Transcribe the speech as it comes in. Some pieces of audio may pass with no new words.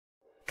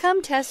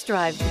Come test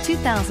drive the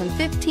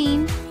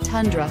 2015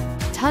 Tundra.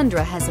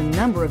 Tundra has a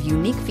number of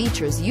unique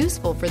features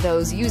useful for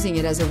those using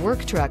it as a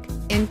work truck,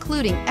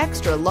 including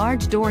extra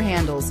large door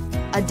handles,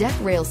 a deck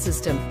rail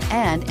system,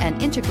 and an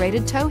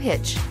integrated tow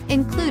hitch.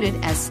 Included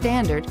as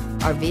standard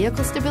are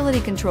vehicle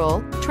stability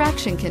control,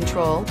 traction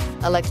control,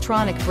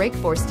 electronic brake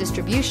force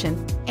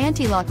distribution,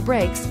 anti-lock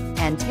brakes,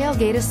 and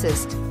tailgate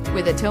assist.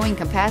 With a towing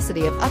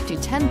capacity of up to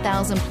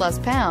 10,000 plus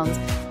pounds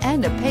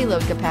and a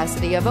payload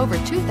capacity of over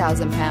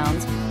 2,000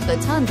 pounds, the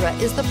Tundra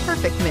is the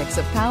perfect mix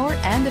of power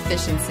and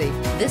efficiency.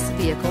 This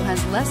vehicle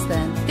has less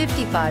than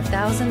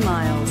 55,000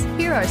 miles.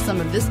 Here are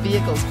some of this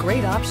vehicle's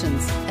great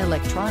options: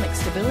 electronic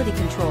stability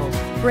control,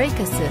 brake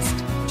assist,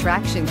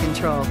 traction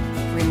control,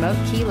 remote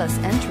keyless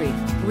entry,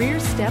 rear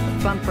step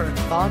bumper,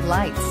 fog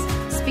lights,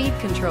 speed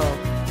control,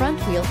 front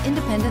wheel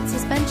independent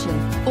suspension,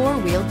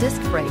 four-wheel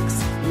disc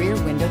brakes, rear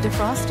window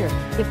defroster.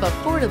 If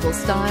affordable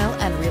style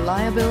and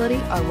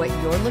reliability are what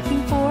you're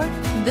looking for,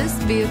 this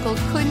vehicle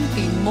couldn't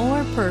be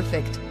more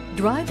perfect.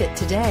 Drive it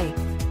today.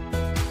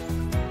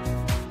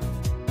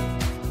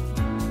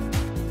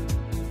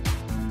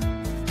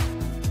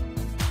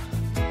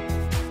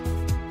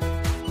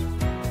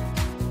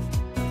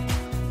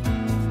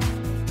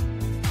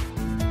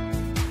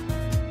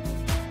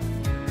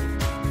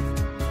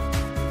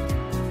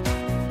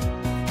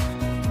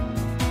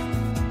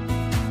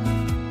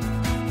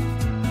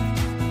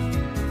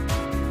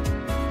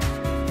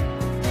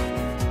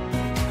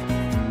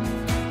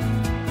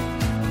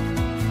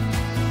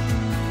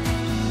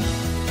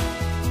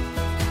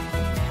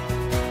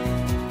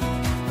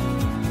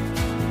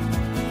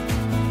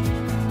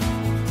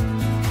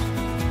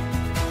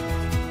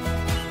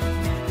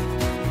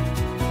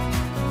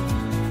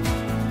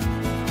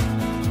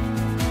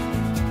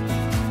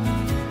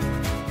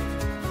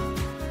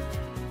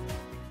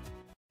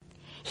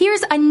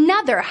 Here's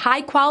another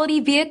high-quality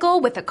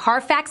vehicle with a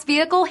Carfax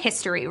Vehicle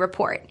History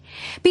Report.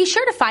 Be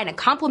sure to find a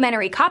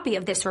complimentary copy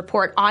of this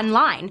report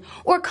online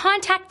or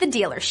contact the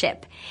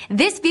dealership.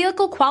 This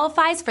vehicle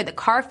qualifies for the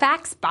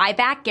Carfax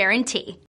Buyback Guarantee.